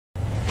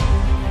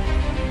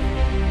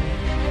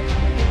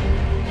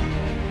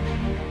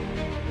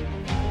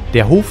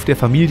Der Hof der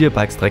Familie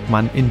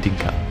Balks-Dreckmann in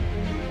Dinka.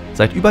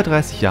 Seit über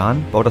 30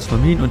 Jahren baut das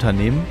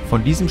Familienunternehmen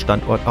von diesem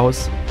Standort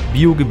aus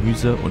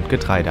Biogemüse und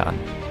Getreide an.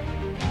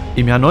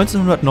 Im Jahr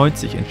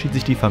 1990 entschied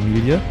sich die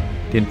Familie,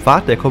 den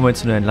Pfad der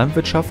konventionellen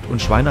Landwirtschaft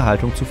und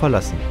Schweinehaltung zu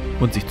verlassen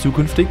und sich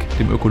zukünftig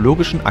dem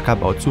ökologischen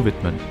Ackerbau zu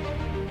widmen.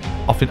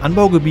 Auf den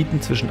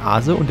Anbaugebieten zwischen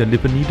Aase und der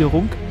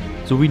Lippeniederung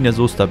sowie in der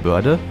Soester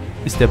Börde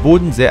ist der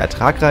Boden sehr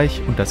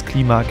ertragreich und das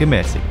Klima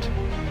gemäßigt.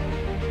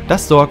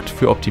 Das sorgt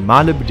für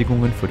optimale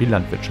Bedingungen für die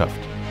Landwirtschaft.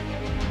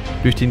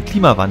 Durch den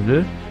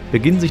Klimawandel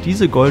beginnen sich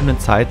diese goldenen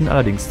Zeiten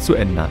allerdings zu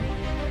ändern.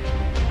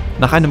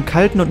 Nach einem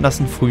kalten und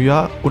nassen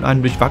Frühjahr und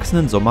einem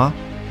durchwachsenen Sommer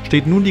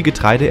steht nun die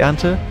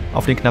Getreideernte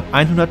auf den knapp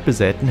 100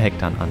 besäten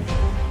Hektar an.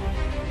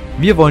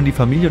 Wir wollen die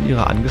Familie und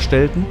ihre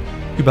Angestellten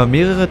über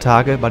mehrere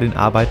Tage bei den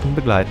Arbeiten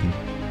begleiten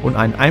und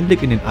einen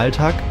Einblick in den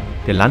Alltag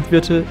der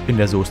Landwirte in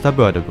der Soester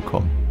Börde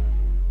bekommen.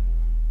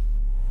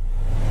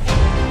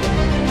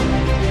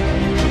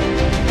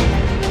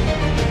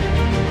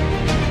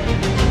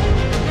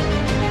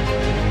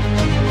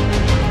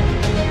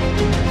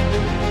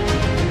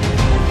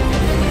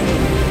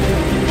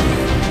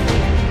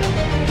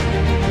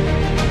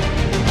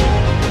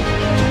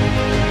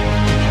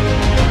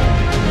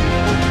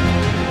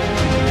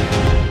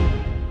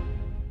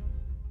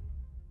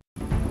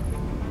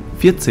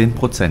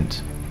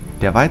 %.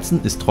 Der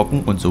Weizen ist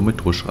trocken und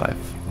somit druschreif.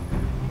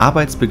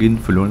 Arbeitsbeginn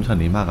für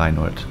Lohnunternehmer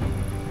Reinhold.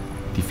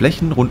 Die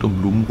Flächen rund um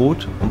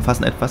Blumenrot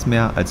umfassen etwas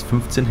mehr als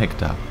 15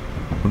 Hektar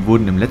und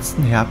wurden im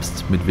letzten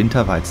Herbst mit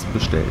Winterweizen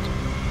bestellt.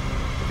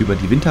 Über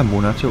die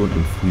Wintermonate und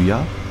im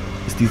Frühjahr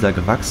ist dieser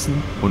gewachsen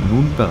und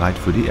nun bereit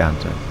für die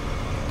Ernte.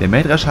 Der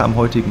Mähdrescher am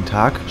heutigen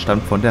Tag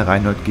stammt von der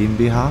Reinhold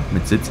GmbH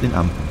mit Sitz in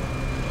Ampen.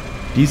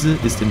 Diese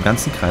ist im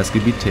ganzen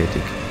Kreisgebiet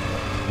tätig.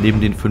 Neben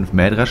den 5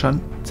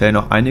 Mähdreschern zählen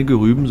auch einige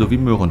Rüben- sowie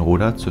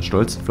Möhrenroder zur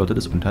stolzen Flotte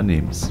des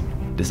Unternehmens.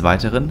 Des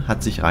Weiteren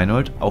hat sich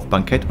Reinhold auf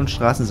Bankett- und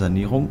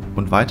Straßensanierung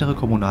und weitere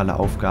kommunale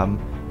Aufgaben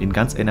in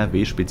ganz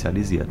NRW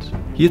spezialisiert.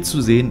 Hier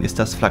zu sehen ist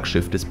das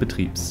Flaggschiff des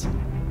Betriebs.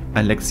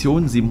 Ein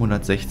Lexion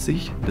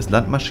 760 des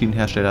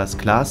Landmaschinenherstellers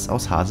Klaas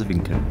aus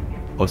Hasewinkel.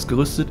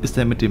 Ausgerüstet ist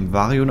er mit dem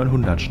Vario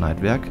 900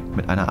 Schneidwerk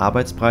mit einer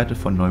Arbeitsbreite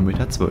von 9,12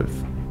 Meter.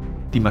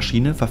 Die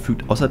Maschine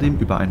verfügt außerdem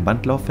über ein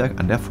Bandlaufwerk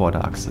an der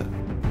Vorderachse.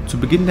 Zu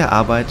Beginn der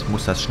Arbeit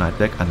muss das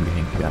Schneidwerk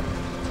angehängt werden.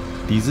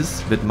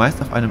 Dieses wird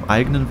meist auf einem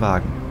eigenen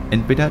Wagen,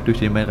 entweder durch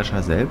den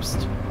Mähdrescher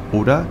selbst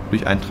oder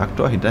durch einen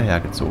Traktor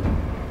hinterhergezogen.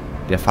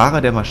 Der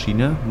Fahrer der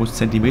Maschine muss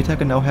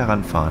zentimetergenau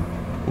heranfahren,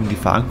 um die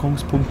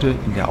Verankerungspunkte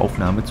in der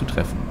Aufnahme zu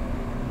treffen.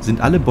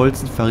 Sind alle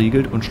Bolzen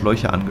verriegelt und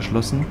Schläuche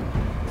angeschlossen,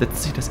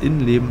 setzt sich das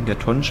Innenleben der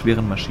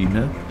tonnenschweren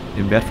Maschine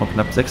im Wert von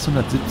knapp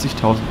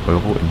 670.000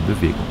 € in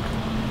Bewegung.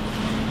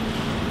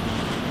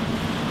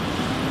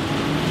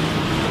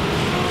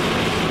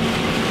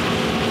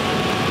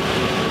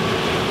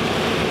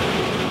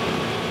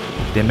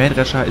 Der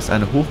Mähdrescher ist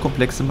eine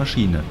hochkomplexe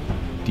Maschine,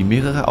 die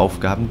mehrere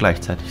Aufgaben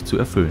gleichzeitig zu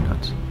erfüllen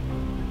hat.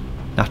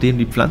 Nachdem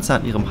die Pflanze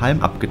an ihrem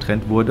Halm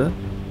abgetrennt wurde,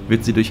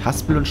 wird sie durch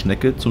Haspel und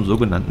Schnecke zum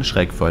sogenannten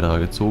Schrägförderer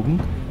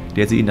gezogen,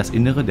 der sie in das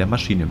Innere der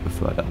Maschine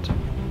befördert.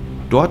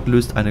 Dort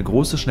löst eine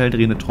große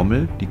schnelldrehende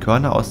Trommel die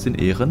Körner aus den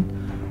Ähren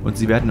und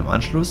sie werden im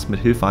Anschluss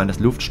mit Hilfe eines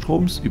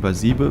Luftstroms über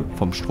Siebe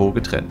vom Stroh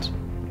getrennt.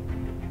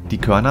 Die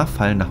Körner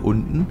fallen nach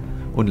unten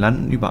und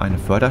landen über eine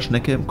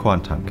Förderschnecke im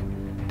Korntank,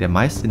 der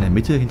meist in der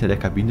Mitte hinter der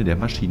Kabine der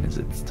Maschine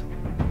sitzt.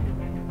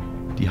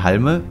 Die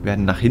Halme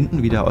werden nach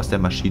hinten wieder aus der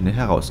Maschine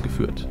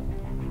herausgeführt.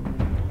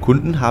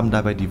 Kunden haben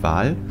dabei die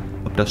Wahl,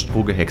 ob das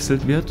Stroh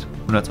gehäckselt wird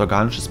und als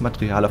organisches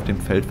Material auf dem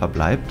Feld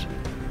verbleibt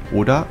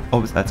oder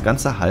ob es als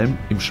ganzer Halm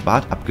im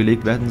Schwart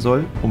abgelegt werden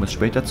soll, um es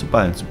später zu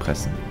Ballen zu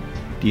pressen,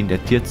 die in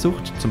der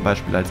Tierzucht zum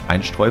Beispiel als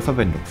Einstreu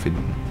Verwendung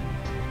finden.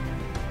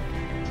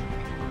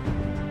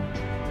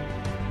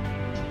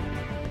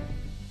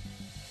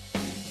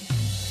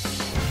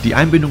 Die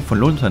Einbindung von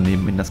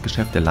Lohnunternehmen in das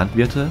Geschäft der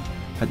Landwirte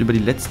hat über die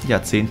letzten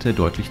Jahrzehnte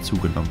deutlich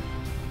zugenommen.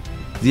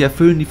 Sie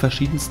erfüllen die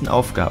verschiedensten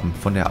Aufgaben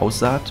von der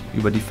Aussaat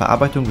über die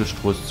Verarbeitung des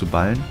Strohs zu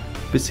Ballen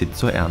bis hin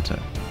zur Ernte.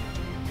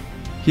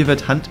 Hier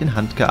wird Hand in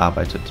Hand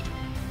gearbeitet.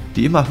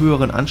 Die immer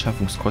höheren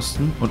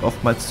Anschaffungskosten und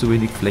oftmals zu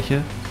wenig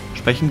Fläche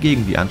sprechen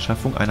gegen die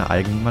Anschaffung einer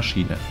eigenen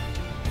Maschine.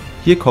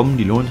 Hier kommen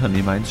die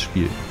Lohnunternehmer ins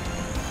Spiel.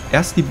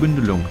 Erst die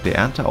Bündelung der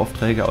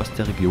Ernteaufträge aus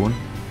der Region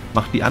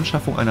macht die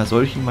Anschaffung einer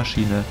solchen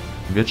Maschine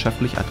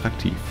wirtschaftlich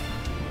attraktiv.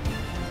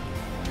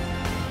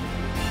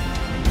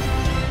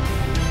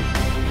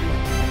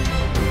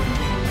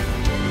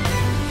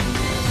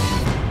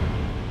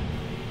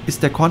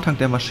 Ist der Korntank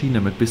der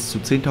Maschine mit bis zu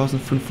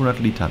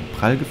 10.500 Litern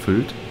prall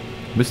gefüllt,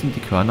 müssen die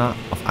Körner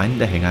auf einen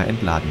der Hänger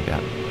entladen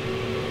werden.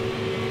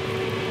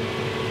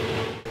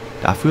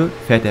 Dafür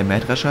fährt der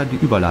Mähdrescher die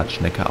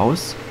Überladschnecke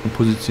aus und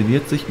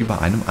positioniert sich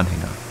über einem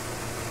Anhänger.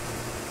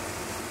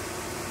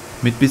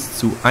 Mit bis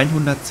zu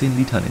 110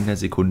 Litern in der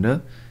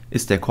Sekunde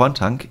ist der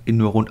Korntank in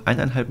nur rund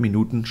 1,5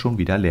 Minuten schon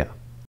wieder leer.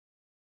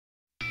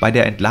 Bei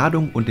der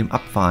Entladung und dem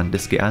Abfahren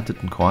des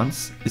geernteten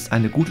Korns ist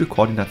eine gute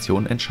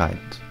Koordination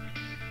entscheidend.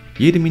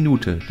 Jede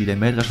Minute, die der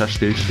Mähdrescher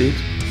stillsteht,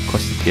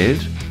 kostet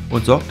Geld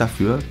und sorgt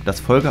dafür, dass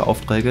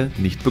Folgeaufträge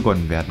nicht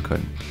begonnen werden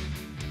können.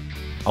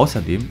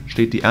 Außerdem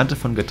steht die Ernte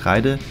von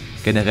Getreide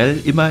generell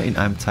immer in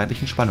einem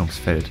zeitlichen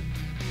Spannungsfeld,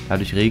 da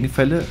durch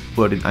Regenfälle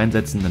oder den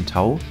einsetzenden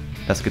Tau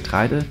das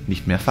Getreide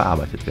nicht mehr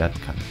verarbeitet werden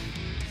kann.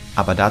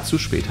 Aber dazu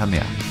später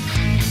mehr.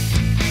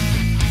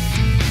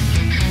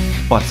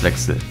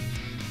 Ortswechsel.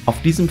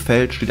 Auf diesem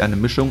Feld steht eine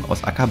Mischung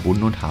aus Acker,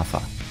 Bohnen und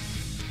Hafer.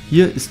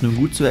 Hier ist nun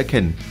gut zu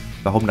erkennen,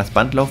 warum das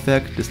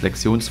Bandlaufwerk des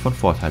Lektions von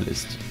Vorteil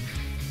ist.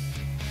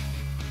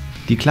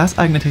 Die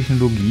class-eigene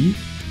Technologie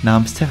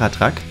namens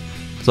TerraTrack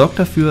sorgt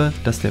dafür,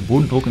 dass der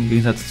Bodendruck im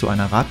Gegensatz zu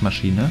einer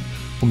Radmaschine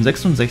um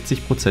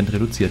 66%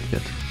 reduziert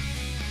wird.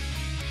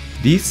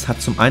 Dies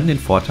hat zum einen den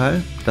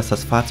Vorteil, dass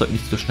das Fahrzeug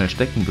nicht so schnell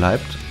stecken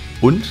bleibt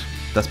und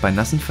dass bei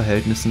nassen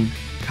Verhältnissen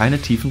keine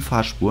tiefen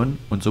Fahrspuren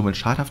und somit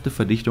schadhafte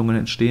Verdichtungen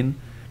entstehen,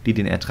 die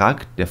den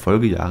Ertrag der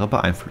Folgejahre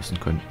beeinflussen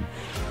könnten.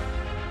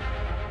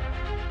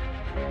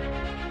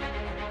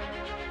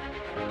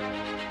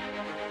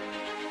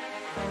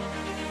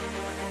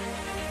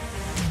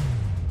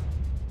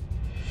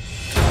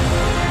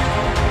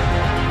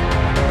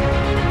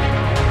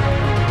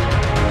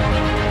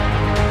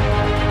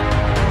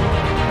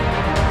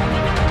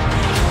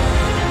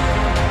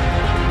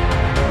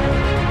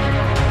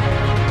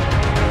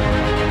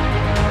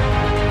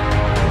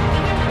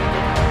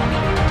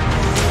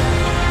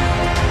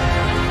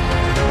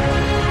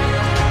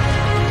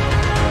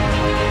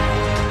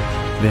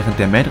 Während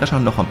der Mähdrescher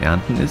noch am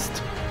Ernten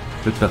ist,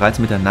 wird bereits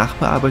mit der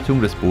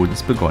Nachbearbeitung des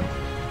Bodens begonnen.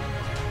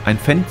 Ein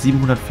Fendt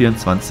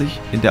 724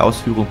 in der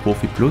Ausführung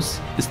Profi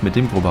Plus ist mit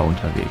dem Grubber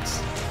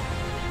unterwegs.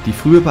 Die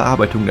frühe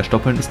Bearbeitung der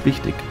Stoppeln ist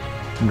wichtig,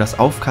 um das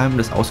Aufkeimen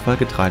des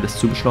Ausfallgetreides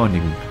zu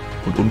beschleunigen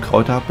und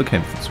Unkräuter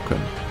bekämpfen zu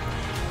können.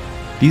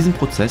 Diesen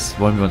Prozess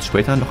wollen wir uns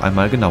später noch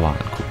einmal genauer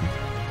angucken.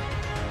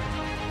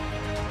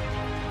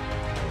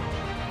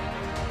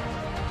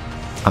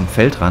 Am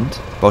Feldrand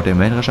baut der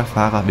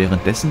Mähdrescherfahrer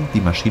währenddessen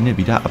die Maschine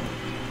wieder ab,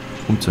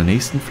 um zur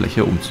nächsten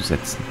Fläche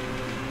umzusetzen.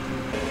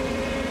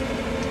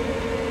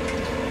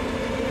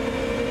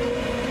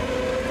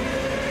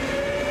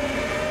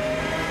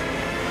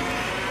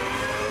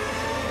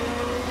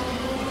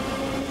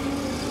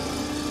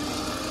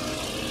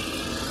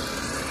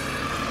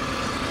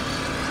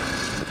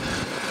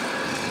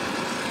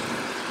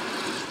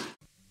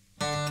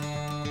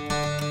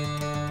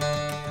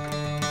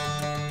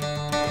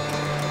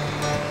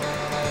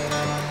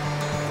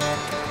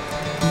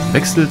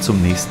 Wechsel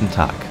zum nächsten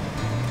Tag.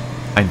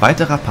 Ein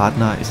weiterer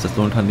Partner ist das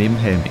Unternehmen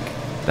Hänger,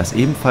 das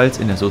ebenfalls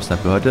in der Soester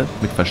Börde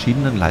mit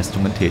verschiedenen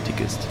Leistungen tätig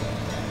ist.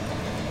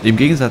 Im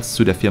Gegensatz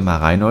zu der Firma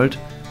Reinhold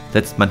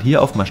setzt man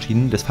hier auf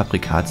Maschinen des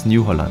Fabrikats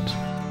New Holland.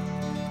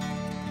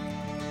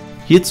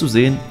 Hier zu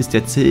sehen ist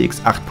der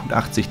CX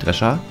 8.80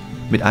 Drescher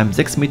mit einem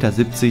 6,70 Meter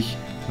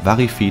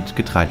Vari-Feed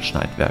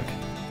Getreideschneidwerk.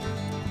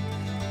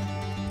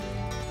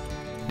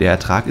 Der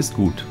Ertrag ist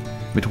gut.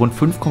 Mit rund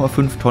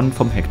 5,5 Tonnen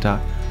vom Hektar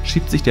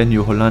schiebt sich der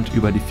New Holland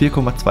über die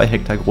 4,2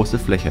 Hektar große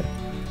Fläche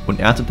und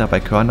erntet dabei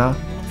Körner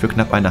für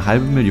knapp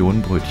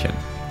 500.000 Brötchen.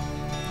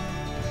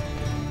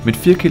 Mit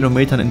 4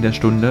 Kilometern in der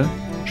Stunde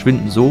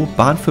schwinden so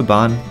Bahn für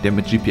Bahn der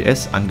mit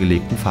GPS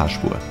angelegten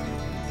Fahrspur.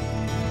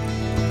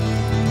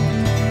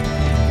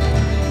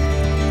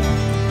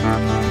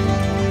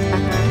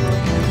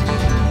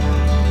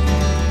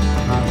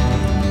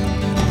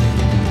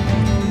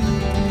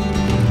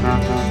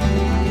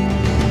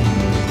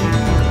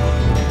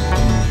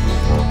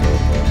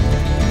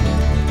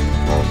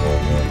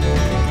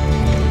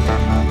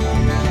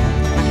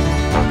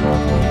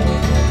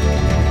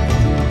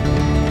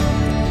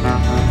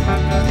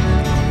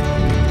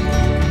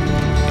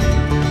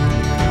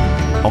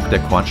 Auch der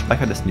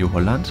Kornspeicher des New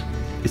Holland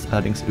ist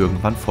allerdings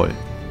irgendwann voll.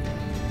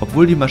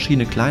 Obwohl die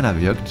Maschine kleiner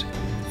wirkt,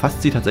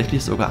 fasst sie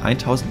tatsächlich sogar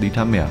 1000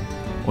 Liter mehr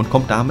und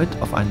kommt damit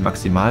auf einen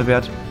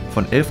Maximalwert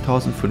von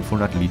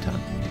 11.500 Litern.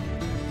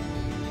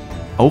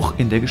 Auch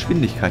in der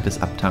Geschwindigkeit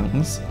des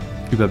Abtankens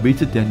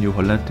überbietet der New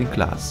Holland den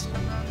Class.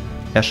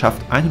 Er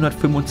schafft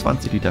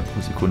 125 Liter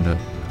pro Sekunde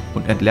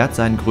und entleert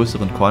seinen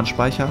größeren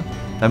Kornspeicher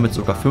damit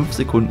sogar 5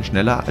 Sekunden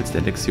schneller als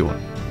der Lektion.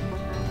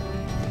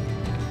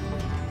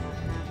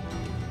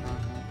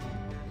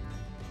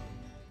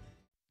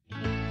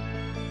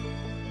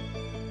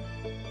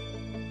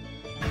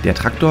 Der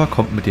Traktor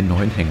kommt mit den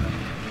neuen Hängern.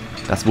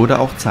 Das wurde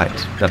auch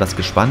Zeit, da das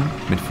Gespann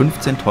mit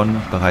 15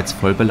 Tonnen bereits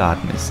voll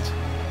beladen ist.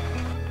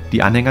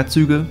 Die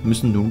Anhängerzüge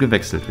müssen nun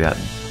gewechselt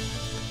werden.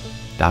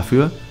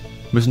 Dafür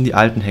müssen die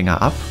alten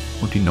Hänger ab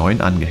und die neuen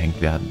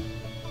angehängt werden.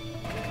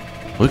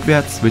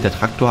 Rückwärts wird der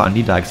Traktor an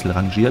die Deichsel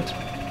rangiert,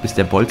 bis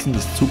der Bolzen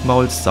des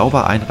Zugmauls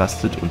sauber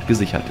einrastet und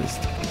gesichert ist.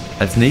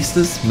 Als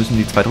nächstes müssen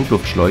die 2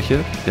 Druckluftschläuche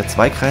der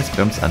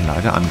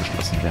Zweikreisbremsanlage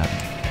angeschlossen werden.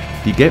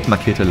 Die gelb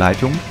markierte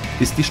Leitung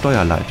ist die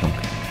Steuerleitung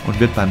und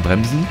wird beim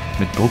Bremsen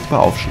mit Druck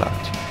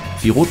beaufschlagt.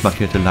 Die rot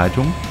markierte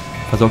Leitung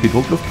versorgt die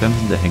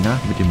Druckluftbremsen der Hänger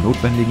mit dem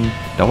notwendigen,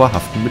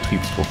 dauerhaften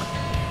Betriebsdruck.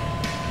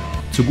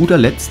 Zu guter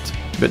Letzt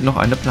wird noch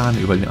eine Plane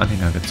über den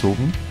Anhänger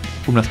gezogen,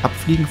 um das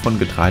Abfliegen von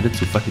Getreide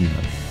zu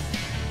verhindern.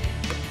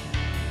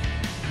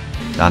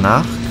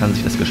 Danach kann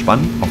sich das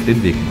Gespann auf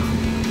den Weg machen.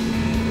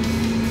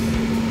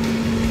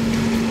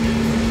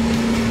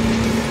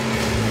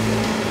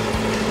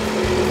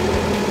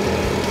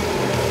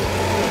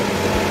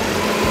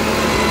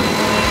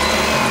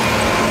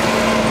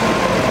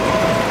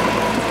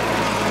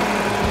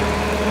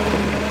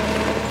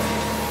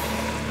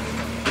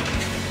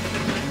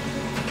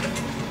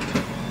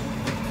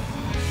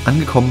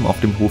 Angekommen auf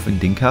dem Hof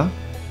in Dinka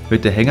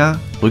wird der Hänger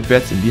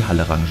rückwärts in die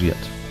Halle rangiert.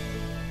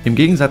 Im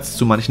Gegensatz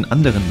zu manchen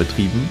anderen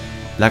Betrieben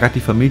lagert die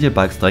Familie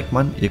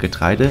Balks-Dreckmann ihr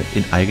Getreide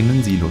in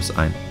eigenen Silos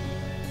ein.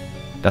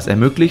 Das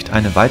ermöglicht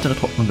eine weitere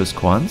Trocknung des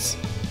Korns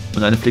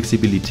und eine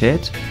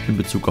Flexibilität in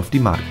Bezug auf die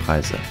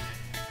Marktpreise.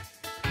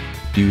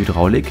 Die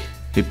Hydraulik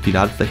hebt die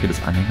Ladefläche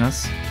des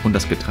Anhängers und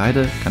das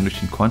Getreide kann durch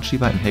den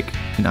Kornschieber im Heck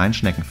in einen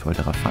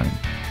Schneckenförderer fallen.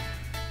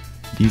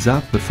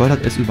 Dieser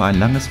befördert es über ein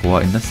langes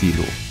Rohr in das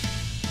Silo.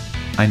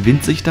 Ein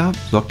Windsichter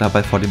sorgt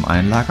dabei vor dem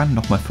Einlagern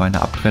nochmal für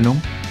eine Abtrennung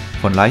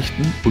von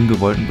leichten,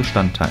 ungewollten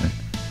Bestandteilen,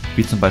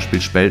 wie zum Beispiel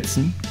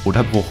Spelzen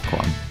oder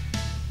Bruchkorn.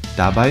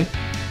 Dabei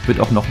wird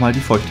auch nochmal die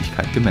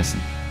Feuchtigkeit gemessen.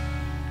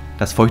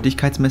 Das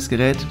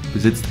Feuchtigkeitsmessgerät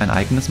besitzt ein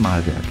eigenes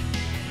Mahlwerk.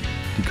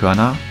 Die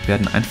Körner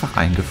werden einfach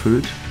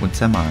eingefüllt und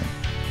zermahlen.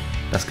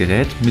 Das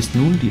Gerät misst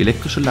nun die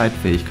elektrische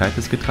Leitfähigkeit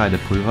des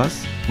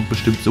Getreidepulvers und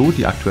bestimmt so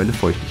die aktuelle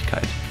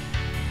Feuchtigkeit.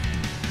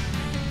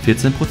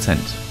 14%,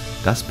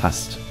 das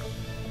passt.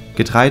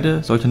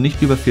 Getreide sollte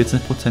nicht über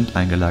 14%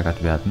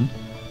 eingelagert werden,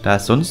 da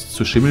es sonst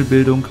zu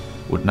Schimmelbildung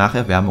und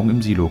Nacherwärmung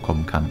im Silo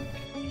kommen kann.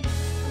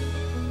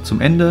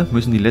 Zum Ende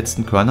müssen die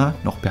letzten Körner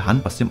noch per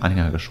Hand aus dem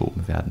Anhänger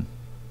geschoben werden.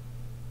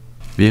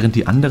 Während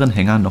die anderen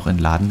Hänger noch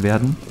entladen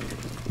werden,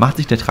 macht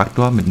sich der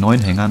Traktor mit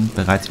 9 Hängern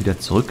bereits wieder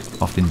zurück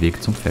auf den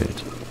Weg zum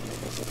Feld.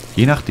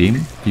 Je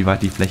nachdem, wie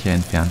weit die Fläche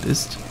entfernt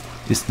ist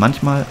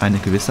manchmal eine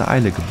gewisse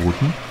Eile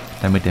geboten,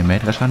 damit der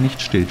Mähdrescher nicht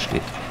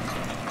stillsteht.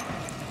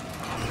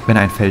 Wenn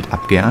ein Feld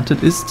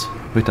abgeerntet ist,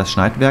 wird das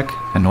Schneidwerk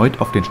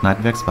erneut auf den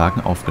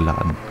Schneidwerkswagen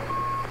aufgeladen.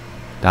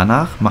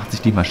 Danach macht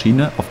sich die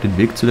Maschine auf den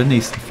Weg zu der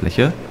nächsten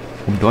Fläche,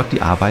 um dort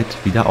die Arbeit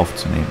wieder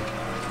aufzunehmen.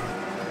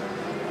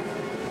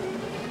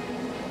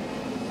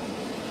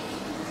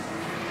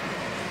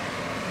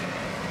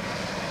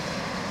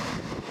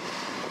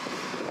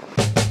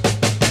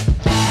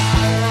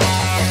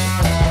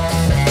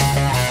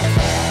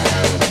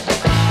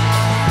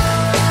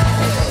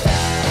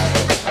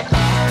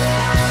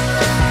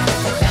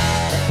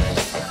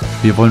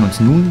 Wir wollen uns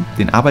nun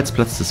den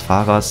Arbeitsplatz des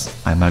Fahrers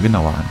einmal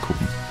genauer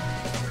angucken.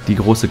 Die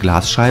große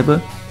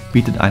Glasscheibe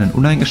bietet einen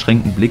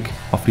uneingeschränkten Blick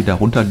auf die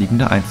darunter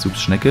liegende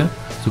Einzugsschnecke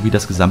sowie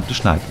das gesamte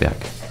Schneidwerk.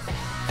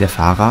 Der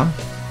Fahrer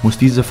muss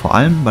diese vor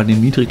allem bei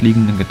dem niedrig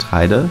liegenden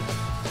Getreide,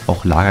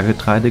 auch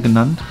Lagergetreide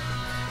genannt,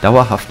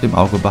 dauerhaft im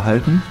Auge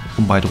behalten,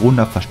 um bei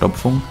drohender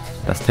Verstopfung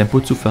das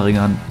Tempo zu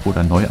verringern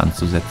oder neu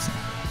anzusetzen.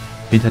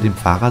 Hinter dem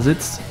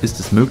Fahrersitz ist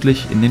es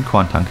möglich, in den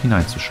Korntank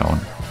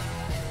hineinzuschauen.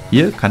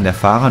 Hier kann der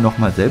Fahrer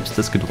nochmal selbst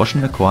das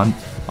gedroschene Korn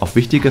auf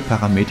wichtige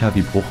Parameter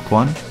wie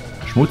Bruchkorn,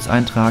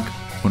 Schmutzeintrag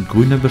und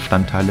grüne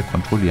Bestandteile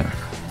kontrollieren.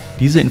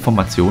 Diese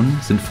Informationen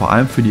sind vor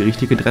allem für die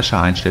richtige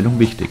Dreschereinstellung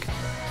wichtig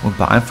und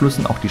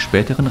beeinflussen auch die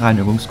späteren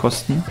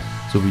Reinigungskosten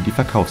sowie die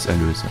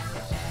Verkaufserlöse.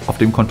 Auf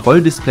dem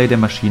Kontrolldisplay der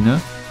Maschine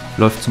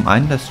läuft zum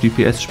einen das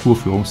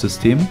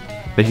GPS-Spurführungssystem,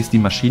 welches die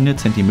Maschine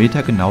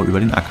zentimetergenau über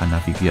den Acker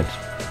navigiert.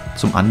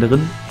 Zum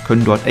anderen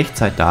können dort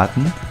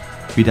Echtzeitdaten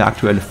wie der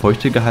aktuelle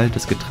Feuchtegehalt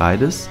des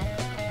Getreides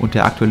und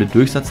der aktuelle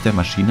Durchsatz der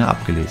Maschine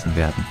abgelesen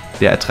werden.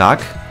 Der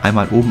Ertrag,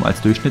 einmal oben als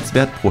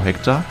Durchschnittswert pro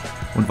Hektar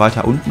und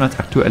weiter unten als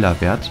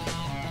aktueller Wert,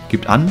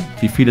 gibt an,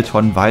 wie viele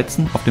Tonnen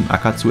Weizen auf dem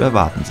Acker zu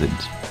erwarten sind.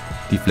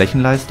 Die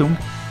Flächenleistung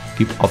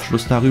gibt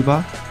Aufschluss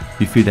darüber,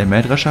 wie viel der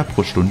Mähdrescher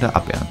pro Stunde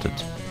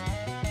aberntet.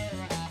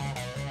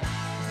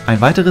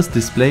 Ein weiteres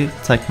Display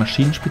zeigt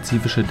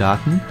maschinenspezifische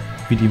Daten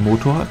wie die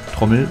Motor-,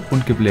 Trommel-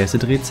 und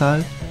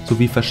Gebläsedrehzahl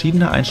sowie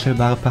verschiedene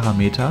einstellbare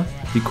Parameter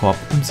wie Korb-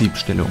 und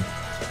Siebstellung.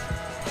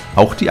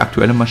 Auch die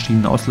aktuelle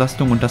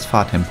Maschinenauslastung und das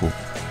Fahrtempo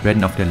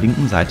werden auf der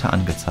linken Seite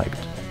angezeigt.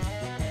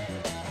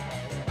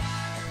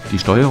 Die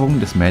Steuerung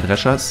des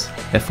Mähdreschers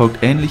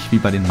erfolgt ähnlich wie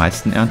bei den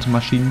meisten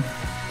Erntemaschinen,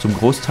 zum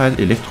Großteil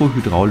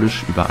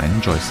elektrohydraulisch über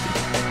einen Joystick.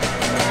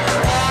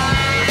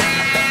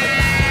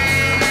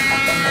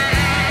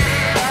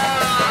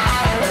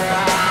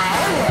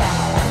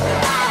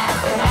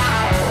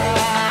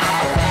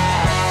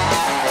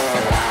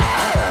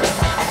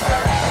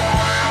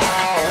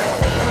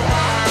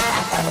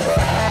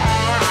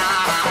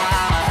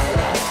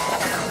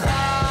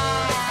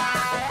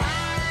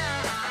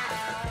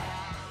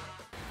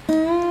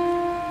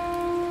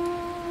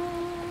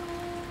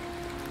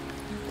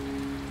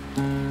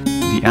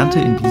 Die Ernte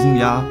in diesem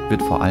Jahr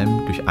wird vor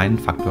allem durch einen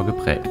Faktor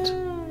geprägt: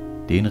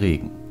 den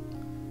Regen.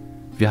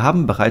 Wir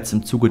haben bereits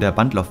im Zuge der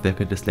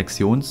Bandlaufwerke des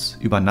Lektions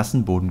über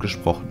nassen Boden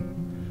gesprochen.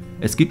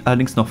 Es gibt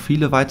allerdings noch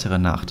viele weitere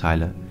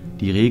Nachteile,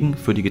 die Regen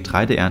für die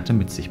Getreideernte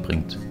mit sich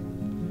bringt.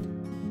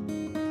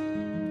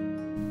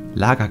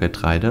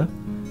 Lagergetreide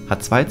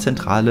hat 2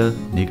 zentrale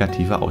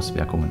negative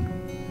Auswirkungen.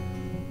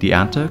 Die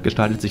Ernte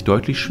gestaltet sich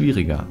deutlich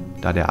schwieriger,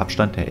 da der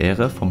Abstand der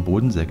Ähre vom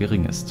Boden sehr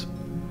gering ist.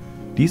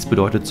 Dies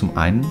bedeutet zum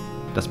einen,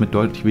 dass mit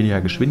deutlich weniger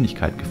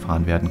Geschwindigkeit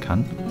gefahren werden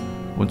kann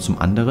und zum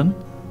anderen,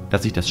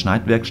 dass sich das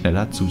Schneidwerk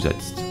schneller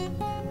zusetzt.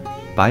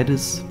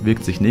 Beides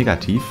wirkt sich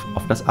negativ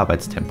auf das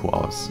Arbeitstempo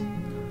aus.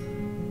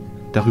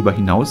 Darüber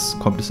hinaus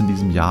kommt es in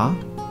diesem Jahr,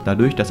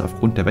 dadurch, dass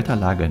aufgrund der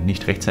Wetterlage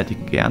nicht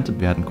rechtzeitig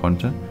geerntet werden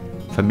konnte,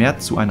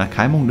 vermehrt zu einer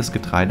Keimung des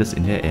Getreides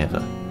in der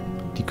Ähre.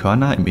 Die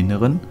Körner im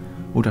Inneren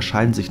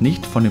unterscheiden sich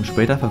nicht von dem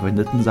später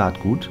verwendeten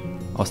Saatgut,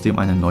 aus dem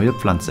eine neue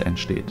Pflanze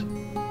entsteht.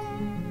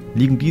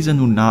 Liegen diese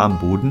nun nah am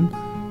Boden,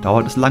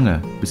 dauert es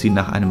lange, bis sie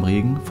nach einem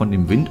Regen von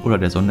dem Wind oder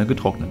der Sonne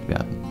getrocknet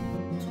werden.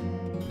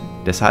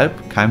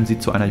 Deshalb keimen sie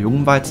zu einer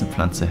jungen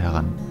Weizenpflanze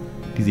heran,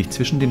 die sich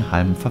zwischen den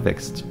Halmen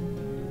verwächst.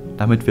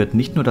 Damit wird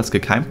nicht nur das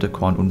gekeimte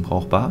Korn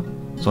unbrauchbar,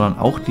 sondern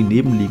auch die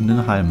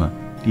nebenliegenden Halme,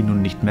 die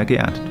nun nicht mehr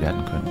geerntet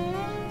werden können.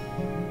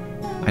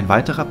 Ein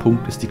weiterer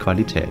Punkt ist die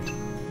Qualität.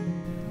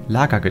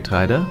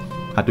 Lagergetreide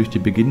hat durch die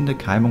beginnende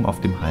Keimung auf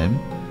dem Halm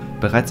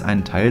bereits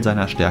einen Teil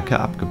seiner Stärke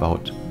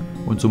abgebaut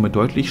und somit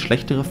deutlich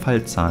schlechtere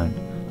Fallzahlen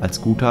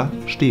als guter,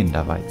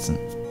 stehender Weizen.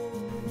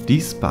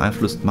 Dies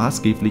beeinflusst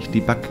maßgeblich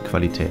die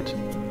Backqualität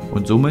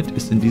und somit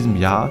ist in diesem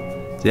Jahr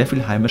sehr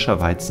viel heimischer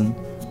Weizen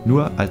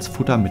nur als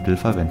Futtermittel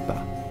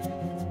verwendbar.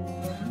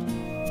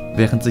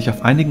 Während sich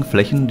auf einigen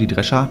Flächen die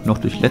Drescher noch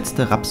durch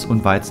letzte Raps-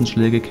 und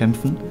Weizenschläge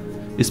kämpfen,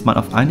 ist man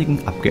auf einigen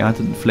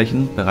abgeernteten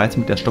Flächen bereits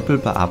mit der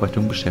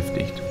Stoppelbearbeitung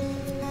beschäftigt,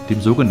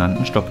 dem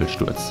sogenannten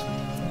Stoppelsturz.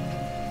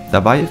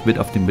 Dabei wird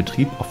auf dem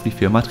Betrieb auf die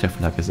Firma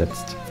Treffler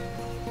gesetzt.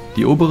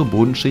 Die obere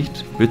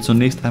Bodenschicht wird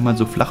zunächst einmal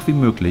so flach wie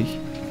möglich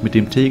mit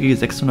dem TG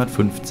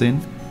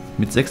 615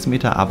 mit 6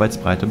 Meter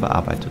Arbeitsbreite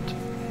bearbeitet.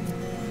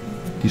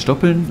 Die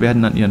Stoppeln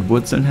werden an ihren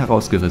Wurzeln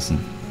herausgerissen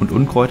und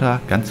Unkräuter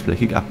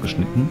ganzflächig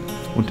abgeschnitten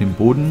und dem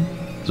Boden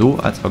so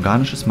als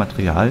organisches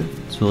Material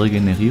zur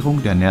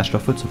Regenerierung der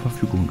Nährstoffe zur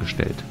Verfügung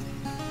gestellt.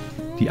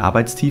 Die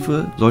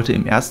Arbeitstiefe sollte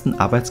im ersten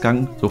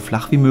Arbeitsgang so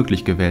flach wie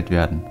möglich gewählt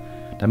werden,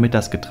 damit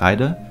das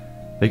Getreide,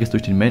 welches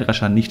durch den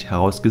Mähdrescher nicht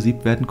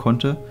herausgesiebt werden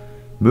konnte,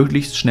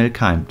 möglichst schnell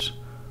keimt,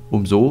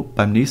 um so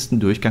beim nächsten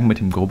Durchgang mit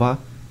dem Grubber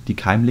die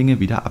Keimlinge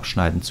wieder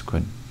abschneiden zu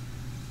können.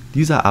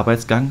 Dieser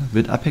Arbeitsgang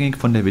wird abhängig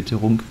von der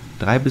Witterung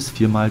 3- bis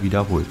 4 Mal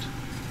wiederholt.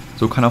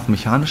 So kann auf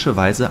mechanische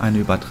Weise eine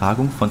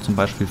Übertragung von zum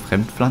Beispiel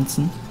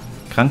Fremdpflanzen,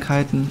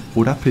 Krankheiten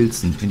oder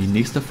Pilzen in die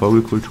nächste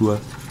Folgekultur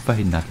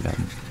verhindert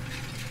werden.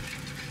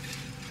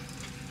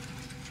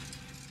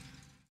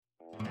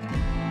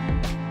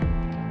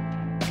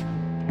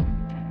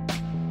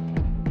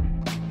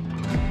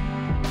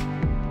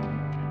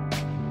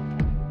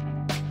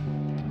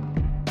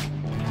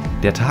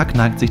 Der Tag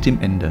neigt sich dem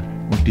Ende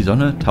und die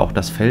Sonne taucht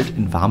das Feld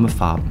in warme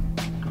Farben.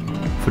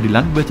 Für die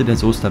Landwirte der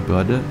Soester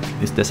Börde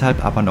ist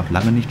deshalb aber noch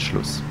lange nicht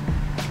Schluss.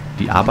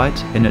 Die Arbeit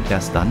endet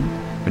erst dann,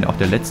 wenn auch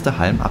der letzte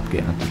Halm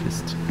abgeerntet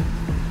ist.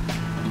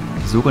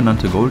 Die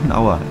sogenannte Golden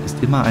Hour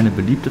ist immer eine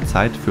beliebte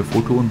Zeit für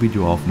Foto- und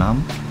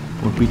Videoaufnahmen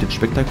und bietet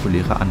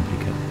spektakuläre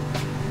Anblicke.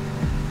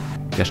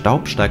 Der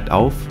Staub steigt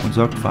auf und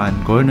sorgt für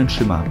einen goldenen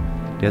Schimmer,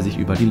 der sich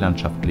über die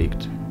Landschaft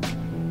legt.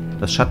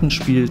 Das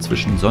Schattenspiel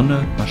zwischen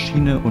Sonne,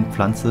 Maschine und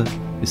Pflanze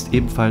ist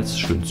ebenfalls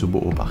schön zu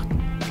beobachten.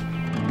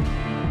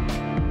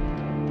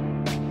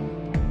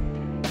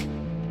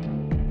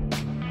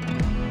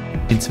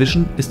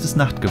 Inzwischen ist es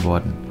Nacht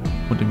geworden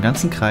und im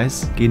ganzen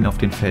Kreis gehen auf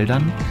den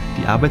Feldern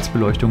die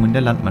Arbeitsbeleuchtungen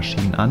der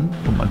Landmaschinen an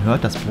und man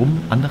hört das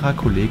Brummen anderer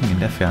Kollegen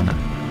in der Ferne.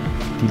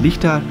 Die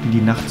Lichter, die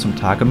die Nacht zum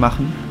Tage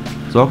machen,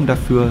 sorgen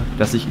dafür,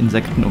 dass sich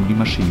Insekten um die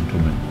Maschinen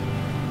tummeln.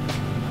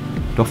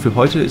 Doch für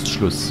heute ist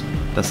Schluss.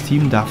 Das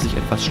Team darf sich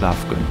etwas Schlaf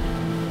gönnen.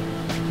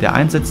 Der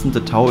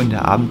einsetzende Tau in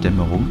der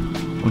Abenddämmerung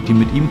und die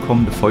mit ihm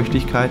kommende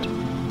Feuchtigkeit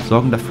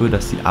sorgen dafür,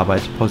 dass die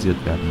Arbeit pausiert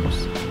werden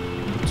muss.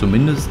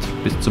 Zumindest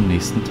bis zum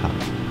nächsten Tag.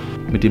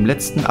 Mit dem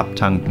letzten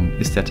Abtanken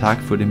ist der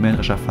Tag für den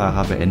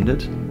Mähdrescherfahrer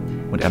beendet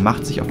und er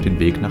macht sich auf den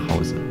Weg nach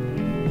Hause.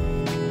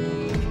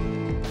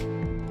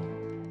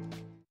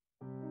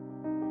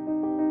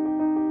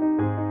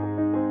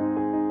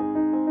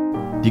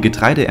 Die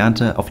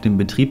Getreideernte auf dem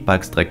Betrieb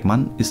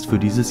Balksdreckmann ist für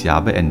dieses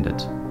Jahr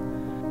beendet.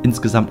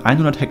 Insgesamt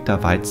 100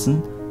 Hektar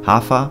Weizen,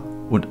 Hafer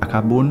und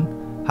Ackerbohnen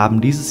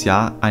haben dieses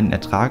Jahr einen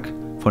Ertrag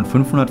von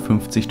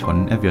 550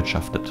 Tonnen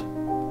erwirtschaftet.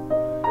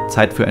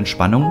 Zeit für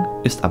Entspannung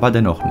ist aber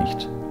dennoch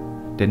nicht,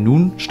 denn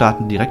nun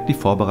starten direkt die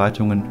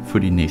Vorbereitungen für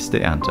die nächste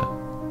Ernte.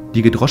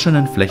 Die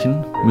gedroschenen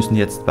Flächen müssen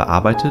jetzt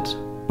bearbeitet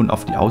und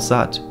auf die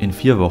Aussaat in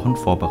 4 Wochen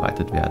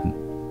vorbereitet werden.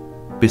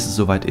 Bis es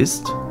soweit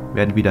ist,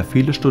 werden wieder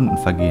viele Stunden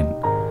vergehen,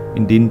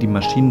 in denen die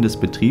Maschinen des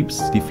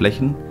Betriebs die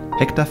Flächen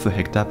Hektar für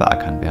Hektar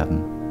beackern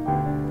werden.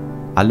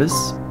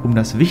 Alles, um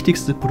das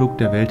wichtigste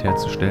Produkt der Welt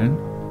herzustellen: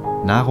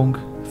 Nahrung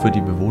für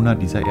die Bewohner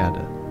dieser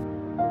Erde.